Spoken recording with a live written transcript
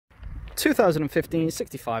2015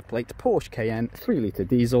 65 plate Porsche Cayenne 3 litre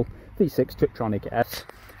diesel V6 Triptronic S.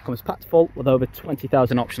 Comes packed full with over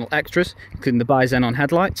 20,000 optional extras, including the bi-xenon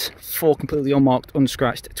headlights, 4 completely unmarked,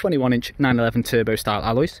 unscratched 21-inch 911 turbo style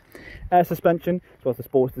alloys, air suspension, as well as the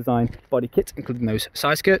sports design body kit, including those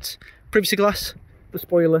side skirts, privacy glass, the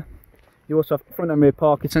spoiler. You also have front and rear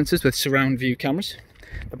parking sensors with surround view cameras,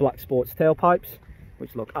 the black sports tailpipes,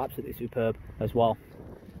 which look absolutely superb as well.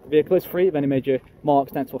 The vehicle is free of any major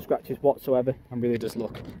marks, dents or scratches whatsoever, and really does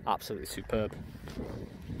look absolutely superb.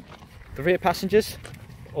 The rear passengers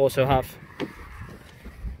also have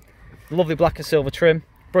lovely black and silver trim,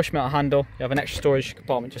 brush metal handle. You have an extra storage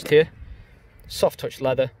compartment just here, soft touch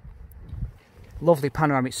leather, lovely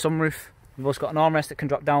panoramic sunroof. You've also got an armrest that can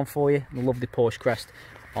drop down for you, and a lovely Porsche crest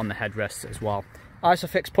on the headrests as well.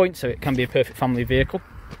 ISOFIX point, so it can be a perfect family vehicle.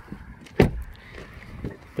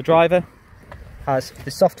 The driver has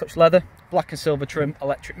the soft touch leather, black and silver trim,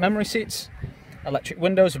 electric memory seats, electric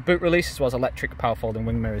windows with boot release, as well as electric power folding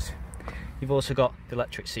wing mirrors. You've also got the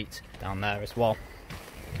electric seats down there as well.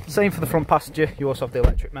 Same for the front passenger, you also have the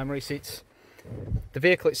electric memory seats. The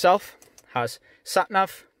vehicle itself has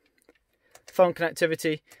sat-nav, phone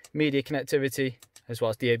connectivity, media connectivity, as well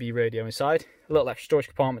as DAB radio inside. A little extra storage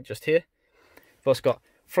compartment just here. You've also got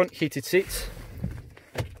front heated seats.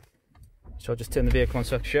 So I'll just turn the vehicle on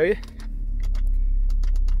so I can show you.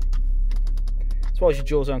 As well as your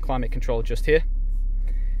dual zone climate control just here.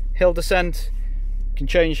 Hill descent, you can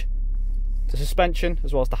change the suspension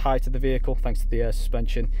as well as the height of the vehicle thanks to the air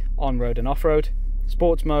suspension on road and off road.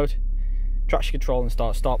 Sports mode, traction control and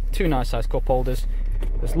start stop, 2 nice size cup holders,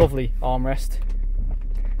 this lovely armrest,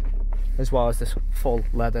 as well as this full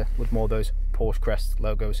leather with more of those Porsche crest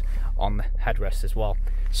logos on the headrest as well.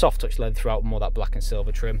 Soft touch leather throughout, more that black and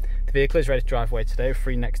silver trim. The vehicle is ready to drive away today with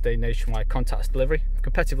free next day nationwide contactless delivery,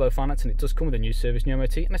 competitive low finance, and it does come with a new service, new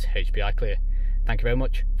MOT, and it's HPI clear. Thank you very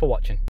much for watching.